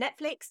CEO of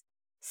Netflix,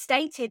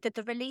 stated that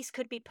the release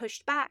could be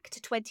pushed back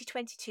to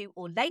 2022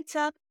 or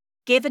later,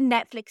 given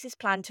Netflix's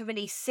plan to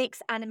release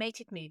 6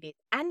 animated movies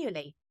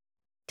annually.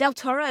 Del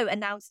Toro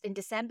announced in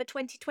December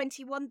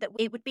 2021 that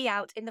it would be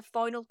out in the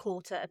final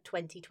quarter of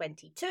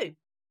 2022.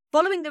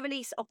 Following the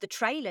release of the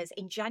trailers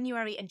in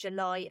January and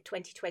July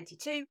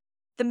 2022,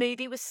 the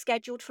movie was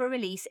scheduled for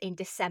release in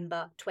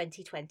December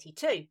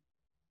 2022.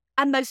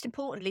 And most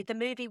importantly, the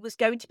movie was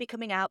going to be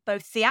coming out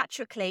both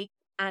theatrically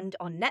and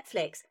on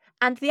Netflix.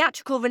 And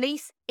theatrical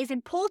release is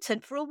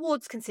important for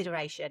awards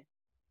consideration,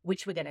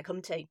 which we're going to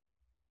come to.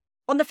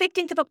 On the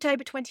 15th of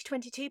October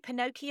 2022,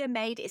 Pinocchio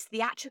made its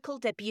theatrical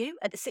debut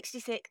at the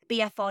 66th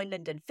BFI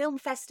London Film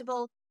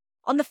Festival.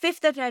 On the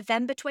 5th of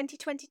November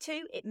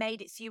 2022, it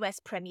made its US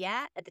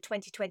premiere at the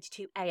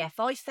 2022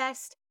 AFI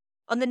Fest.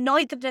 On the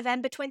 9th of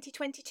November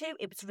 2022,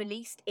 it was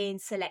released in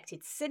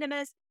selected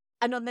cinemas.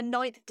 And on the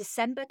 9th of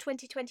December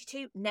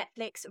 2022,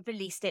 Netflix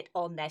released it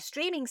on their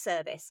streaming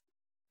service.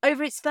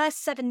 Over its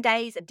first 7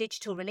 days of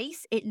digital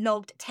release, it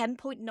logged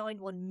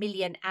 10.91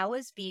 million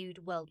hours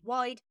viewed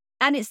worldwide,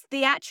 and its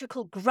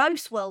theatrical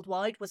gross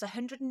worldwide was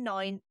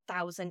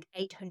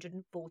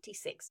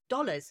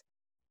 $109,846.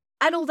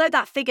 And although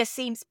that figure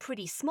seems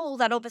pretty small,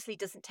 that obviously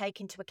doesn't take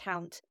into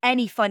account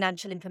any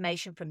financial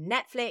information from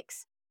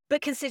Netflix.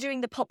 But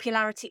considering the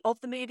popularity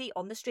of the movie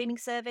on the streaming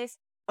service,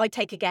 I'd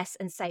take a guess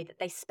and say that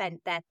they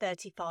spent their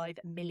 $35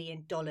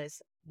 million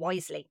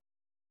wisely.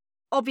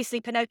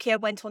 Obviously, Pinocchio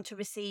went on to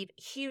receive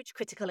huge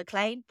critical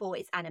acclaim for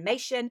its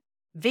animation,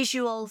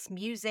 visuals,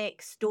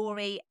 music,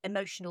 story,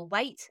 emotional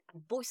weight,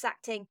 and voice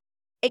acting.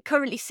 It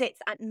currently sits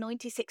at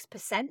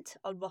 96%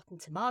 on Rotten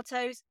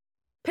Tomatoes.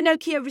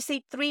 Pinocchio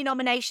received 3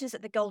 nominations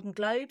at the Golden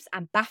Globes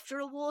and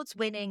BAFTA Awards,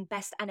 winning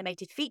Best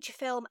Animated Feature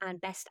Film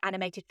and Best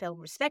Animated Film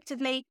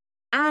respectively,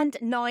 and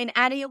 9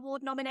 Annie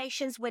Award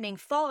nominations, winning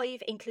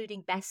 5,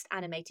 including Best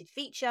Animated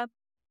Feature.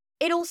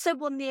 It also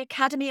won the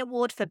Academy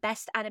Award for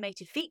Best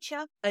Animated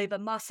Feature over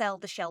Marcel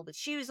the Shell with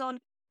Shoes On,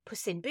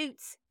 Puss in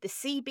Boots, The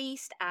Sea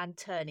Beast, and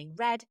Turning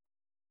Red.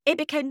 It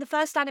became the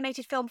first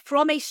animated film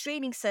from a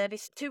streaming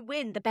service to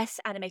win the Best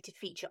Animated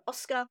Feature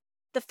Oscar,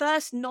 the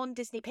first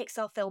non-Disney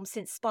Pixar film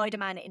since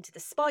Spider-Man Into the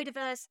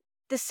Spider-Verse,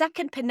 the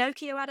second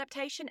Pinocchio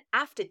adaptation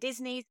after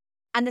Disney's,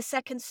 and the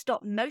second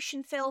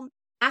stop-motion film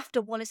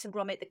after Wallace and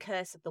Gromit: The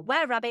Curse of the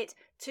Were-Rabbit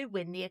to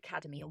win the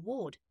Academy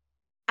Award.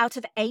 Out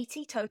of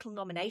 80 total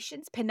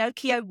nominations,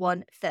 Pinocchio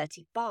won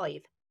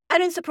 35.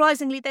 And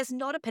unsurprisingly, there's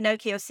not a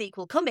Pinocchio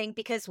sequel coming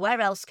because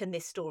where else can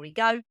this story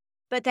go?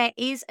 But there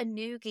is a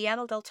new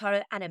Guillermo del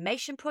Toro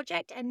animation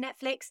project on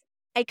Netflix,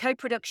 a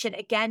co-production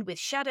again with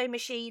Shadow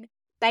Machine,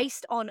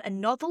 based on a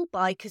novel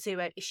by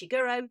Kazuo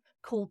Ishiguro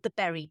called The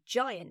Buried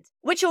Giant,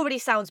 which already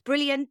sounds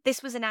brilliant.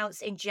 This was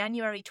announced in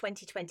January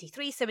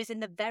 2023, so it's in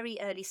the very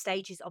early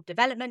stages of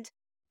development,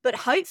 but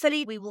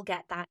hopefully we will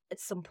get that at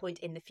some point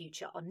in the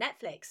future on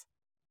Netflix.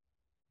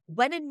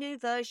 When a new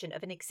version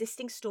of an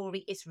existing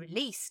story is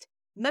released,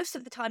 most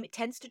of the time it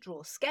tends to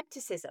draw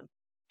skepticism.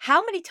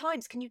 How many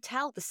times can you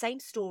tell the same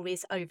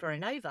stories over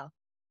and over?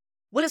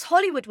 Well, as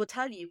Hollywood will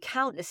tell you,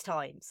 countless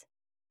times.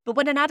 But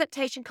when an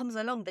adaptation comes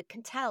along that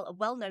can tell a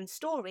well-known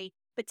story,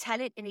 but tell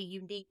it in a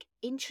unique,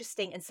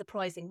 interesting and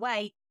surprising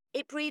way,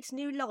 it breathes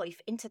new life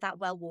into that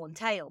well-worn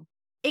tale.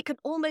 It can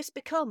almost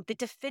become the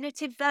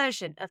definitive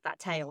version of that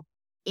tale,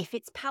 if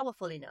it's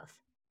powerful enough.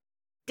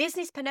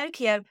 Disney's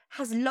Pinocchio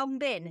has long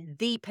been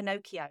the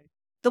Pinocchio,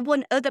 the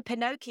one other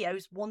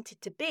Pinocchios wanted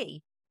to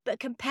be, but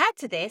compared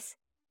to this,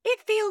 it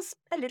feels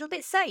a little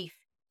bit safe,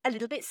 a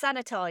little bit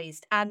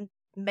sanitised, and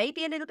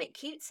maybe a little bit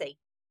cutesy.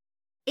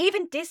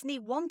 Even Disney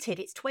wanted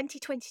its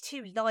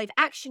 2022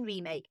 live-action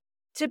remake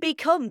to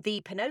become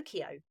the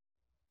Pinocchio.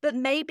 But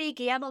maybe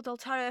Guillermo del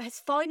Toro has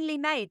finally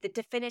made the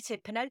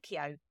definitive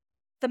Pinocchio.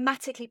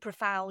 Thematically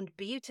profound,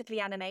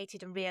 beautifully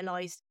animated and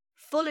realised,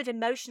 full of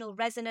emotional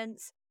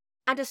resonance,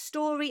 and a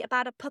story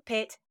about a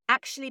puppet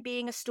actually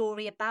being a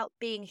story about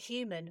being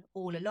human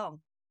all along.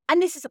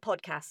 And this is a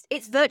podcast.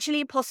 It's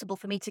virtually impossible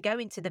for me to go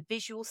into the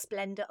visual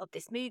splendour of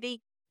this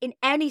movie in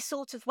any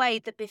sort of way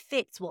that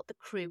befits what the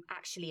crew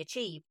actually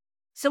achieved.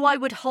 So I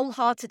would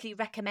wholeheartedly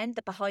recommend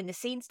the behind the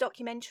scenes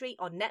documentary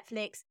on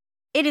Netflix.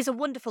 It is a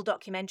wonderful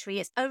documentary.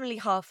 It's only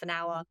half an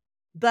hour,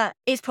 but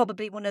it's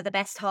probably one of the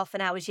best half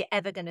an hours you're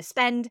ever going to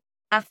spend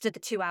after the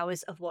 2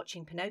 hours of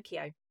watching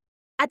Pinocchio.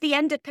 At the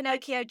end of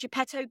Pinocchio,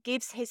 Geppetto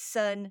gives his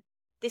son,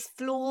 this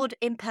flawed,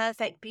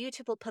 imperfect,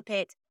 beautiful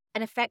puppet,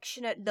 an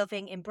affectionate,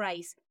 loving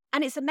embrace.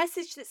 And it's a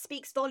message that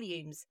speaks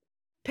volumes.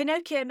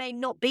 Pinocchio may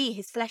not be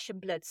his flesh and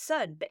blood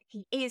son, but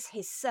he is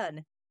his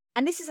son.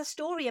 And this is a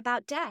story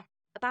about death,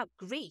 about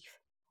grief,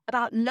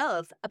 about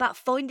love, about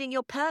finding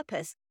your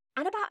purpose,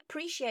 and about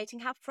appreciating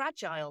how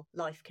fragile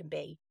life can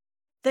be.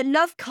 That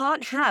love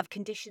can't have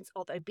conditions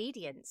of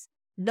obedience.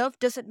 Love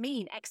doesn't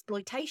mean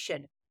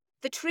exploitation.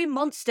 The true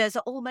monsters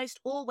are almost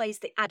always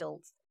the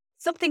adults,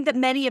 something that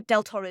many of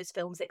Del Toro's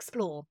films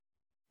explore.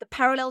 The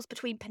parallels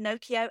between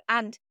Pinocchio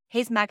and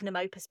his magnum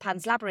opus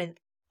Pan's Labyrinth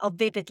are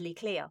vividly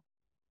clear.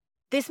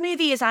 This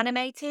movie is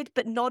animated,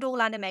 but not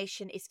all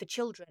animation is for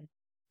children,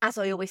 as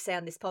I always say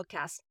on this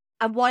podcast.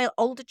 And while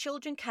older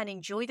children can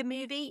enjoy the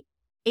movie,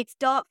 its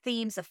dark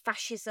themes of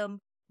fascism,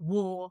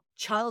 war,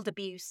 child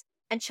abuse,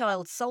 and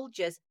child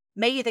soldiers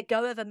may either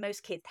go over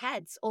most kids'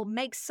 heads or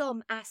make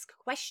some ask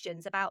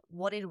questions about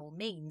what it all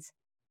means.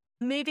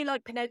 A movie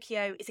like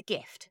Pinocchio is a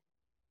gift.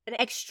 An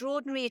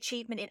extraordinary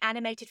achievement in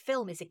animated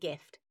film is a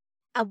gift.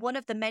 And one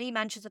of the many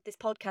mantras of this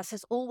podcast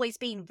has always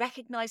been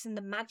recognising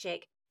the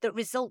magic that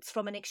results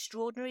from an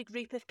extraordinary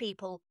group of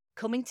people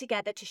coming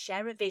together to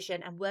share a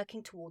vision and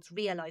working towards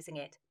realising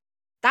it.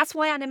 That's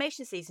why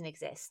animation season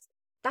exists.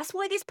 That's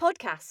why this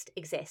podcast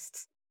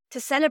exists. To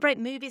celebrate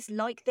movies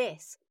like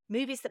this,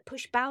 movies that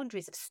push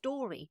boundaries of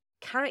story,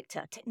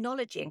 character,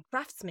 technology and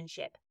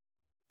craftsmanship.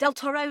 Del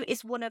Toro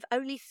is one of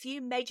only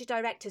few major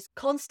directors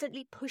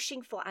constantly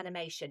pushing for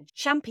animation,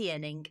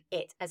 championing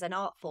it as an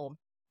art form,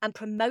 and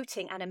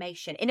promoting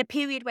animation in a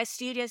period where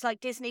studios like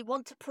Disney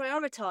want to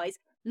prioritise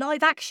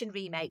live-action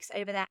remakes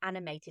over their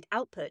animated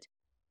output.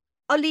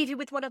 I'll leave you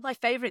with one of my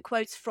favourite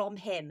quotes from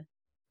him.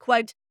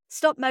 Quote,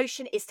 "Stop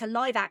motion is to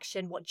live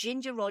action what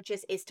Ginger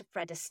Rogers is to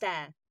Fred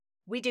Astaire.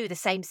 We do the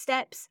same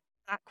steps,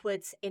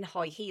 backwards in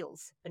high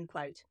heels,"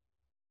 unquote.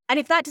 And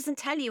if that doesn't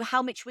tell you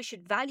how much we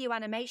should value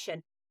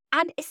animation,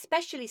 and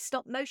especially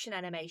stop motion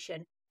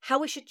animation, how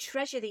we should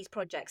treasure these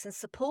projects and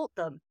support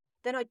them,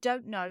 then I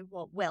don't know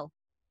what will.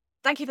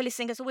 Thank you for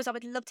listening. As always, I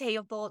would love to hear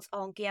your thoughts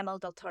on Guillermo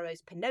del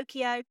Toro's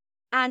Pinocchio.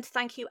 And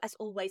thank you, as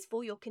always,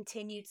 for your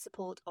continued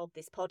support of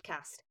this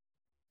podcast.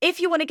 If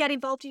you want to get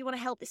involved and you want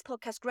to help this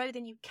podcast grow,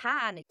 then you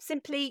can.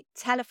 Simply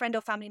tell a friend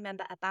or family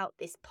member about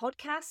this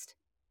podcast.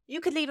 You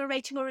could leave a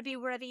rating or review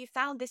wherever you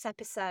found this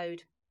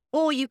episode.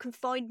 Or you can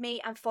find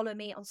me and follow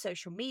me on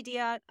social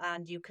media,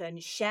 and you can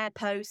share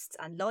posts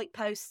and like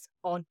posts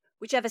on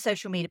whichever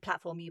social media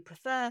platform you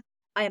prefer.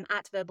 I am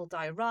at Verbal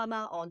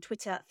Diorama on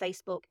Twitter,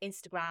 Facebook,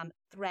 Instagram,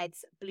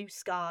 Threads, Blue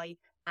Sky,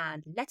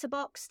 and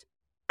Letterboxd.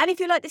 And if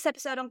you like this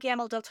episode on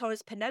Guillermo del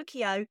Toro's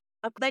Pinocchio,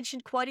 I've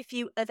mentioned quite a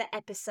few other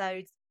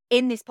episodes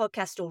in this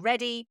podcast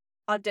already.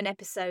 I've done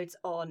episodes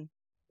on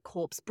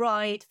Corpse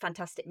Bride,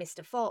 Fantastic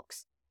Mr.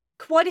 Fox,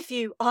 quite a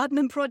few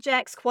Aardman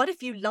projects, quite a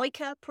few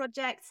Leica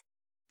projects.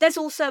 There's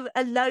also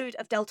a load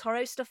of Del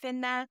Toro stuff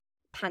in there.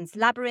 Pan's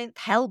Labyrinth,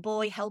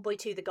 Hellboy, Hellboy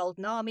 2, The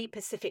Golden Army,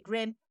 Pacific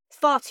Rim.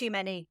 Far too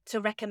many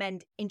to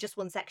recommend in just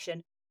one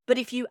section. But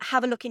if you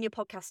have a look in your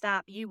podcast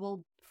app, you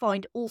will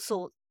find all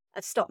sorts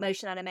of stop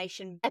motion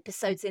animation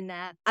episodes in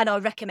there. And I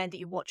recommend that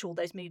you watch all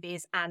those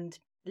movies and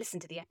listen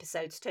to the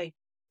episodes too.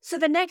 So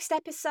the next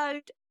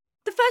episode,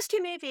 the first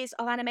two movies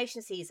of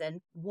animation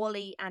season,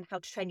 WALL-E and How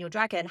to Train Your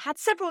Dragon, had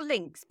several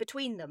links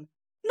between them.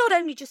 Not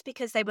only just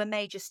because they were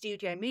major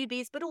studio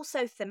movies, but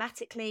also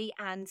thematically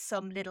and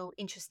some little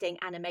interesting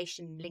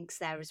animation links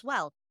there as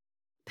well.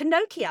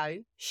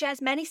 Pinocchio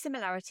shares many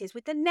similarities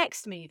with the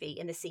next movie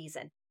in the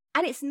season.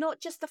 And it's not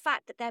just the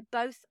fact that they're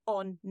both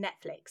on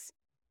Netflix.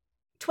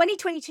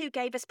 2022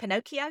 gave us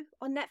Pinocchio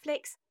on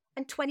Netflix,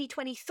 and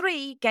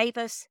 2023 gave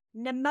us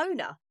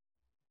Nimona,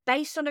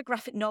 based on a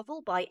graphic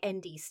novel by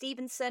N.D.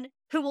 Stevenson,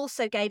 who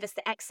also gave us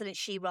the excellent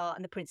She-Ra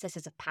and the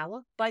Princesses of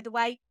Power, by the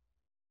way.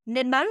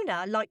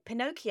 Nimona, like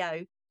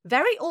Pinocchio,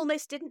 very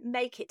almost didn't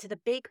make it to the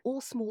big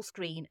or small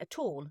screen at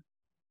all.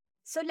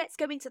 So let's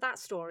go into that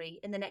story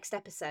in the next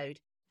episode.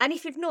 And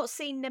if you've not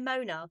seen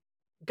Nimona,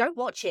 go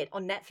watch it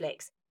on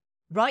Netflix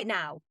right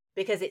now,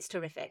 because it's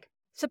terrific.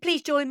 So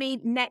please join me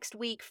next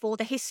week for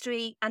the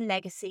history and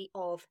legacy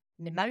of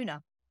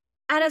Nimona.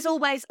 And as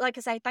always, like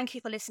I say, thank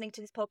you for listening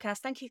to this podcast.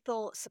 Thank you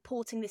for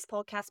supporting this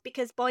podcast,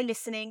 because by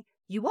listening,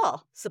 you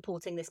are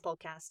supporting this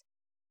podcast.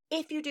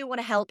 If you do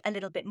want to help a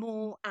little bit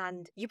more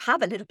and you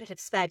have a little bit of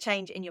spare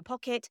change in your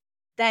pocket,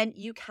 then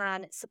you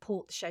can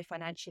support the show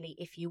financially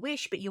if you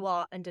wish, but you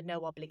are under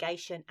no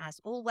obligation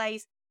as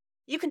always.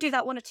 You can do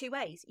that one of two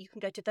ways. You can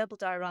go to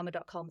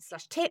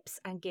verbaldiorama.com/tips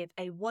and give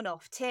a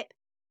one-off tip,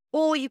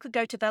 or you could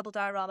go to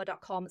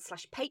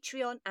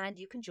verbaldiorama.com/Patreon and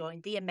you can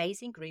join the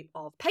amazing group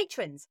of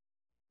patrons.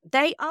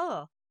 They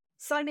are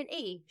Simon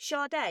E,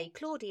 Sade,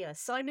 Claudia,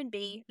 Simon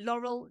B,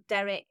 Laurel,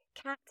 Derek,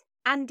 Kat,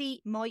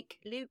 Andy, Mike,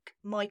 Luke,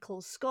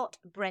 Michael, Scott,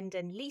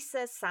 Brendan,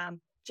 Lisa,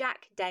 Sam,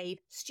 Jack,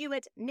 Dave,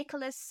 Stuart,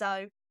 Nicholas,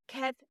 So,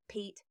 Kev,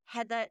 Pete,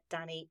 Heather,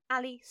 Danny,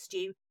 Ali,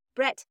 Stu,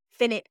 Brett,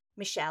 Philip,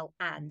 Michelle,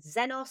 and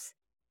Zenos.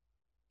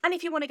 And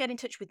if you want to get in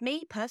touch with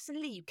me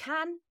personally, you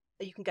can.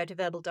 You can go to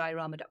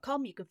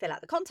verbaldiorama.com, you can fill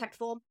out the contact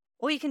form,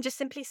 or you can just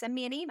simply send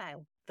me an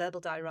email,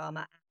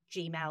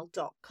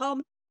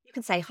 verbaldiorama@gmail.com. You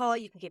can say hi,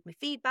 you can give me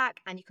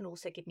feedback, and you can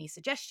also give me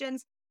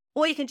suggestions.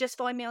 Or you can just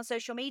find me on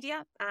social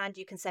media and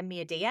you can send me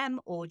a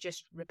DM or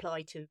just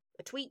reply to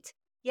a tweet.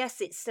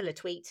 Yes, it's still a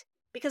tweet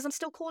because I'm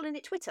still calling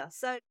it Twitter,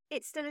 so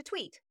it's still a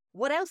tweet.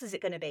 What else is it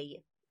going to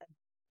be?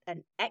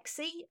 An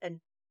Xy?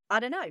 And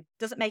I don't know.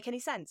 Doesn't make any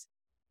sense.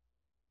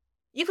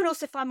 You can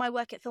also find my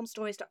work at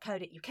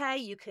filmstories.co.uk.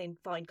 You can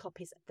find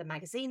copies of the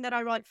magazine that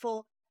I write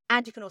for,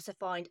 and you can also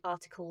find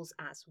articles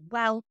as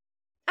well.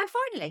 And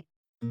finally,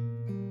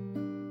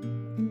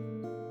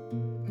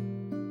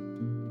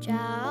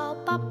 Ciao,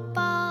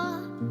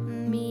 Papa,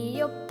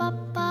 mio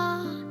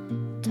Papa.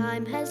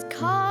 Time has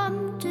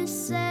come to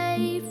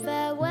say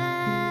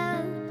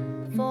farewell.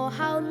 For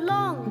how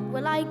long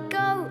will I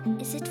go?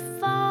 Is it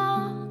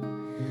far?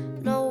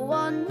 No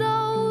one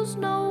knows,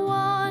 no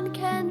one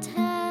can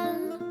tell.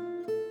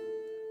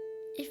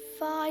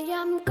 If I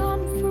am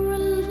gone for a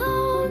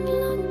long,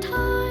 long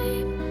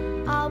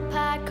time, I'll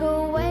pack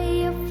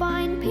away a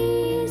fine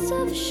piece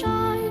of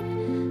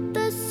shine.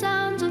 The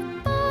sounds of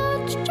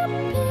birds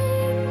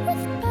jumping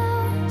with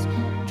bells,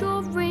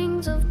 draw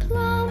rings of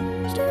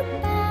plums to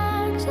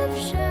bags of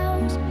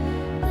shells.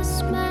 The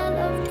smell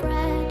of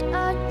bread,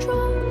 a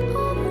drop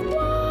of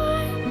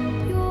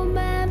wine, your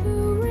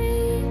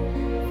memory,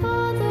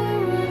 Father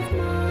of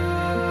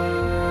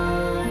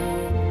mine.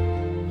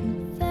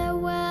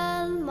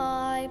 Farewell,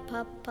 my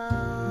Papa.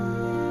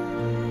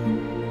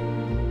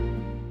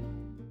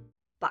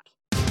 bye.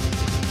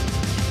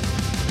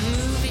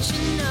 Movies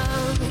you know,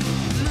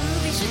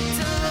 movies you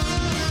don't.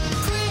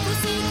 Prequel,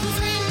 sequel,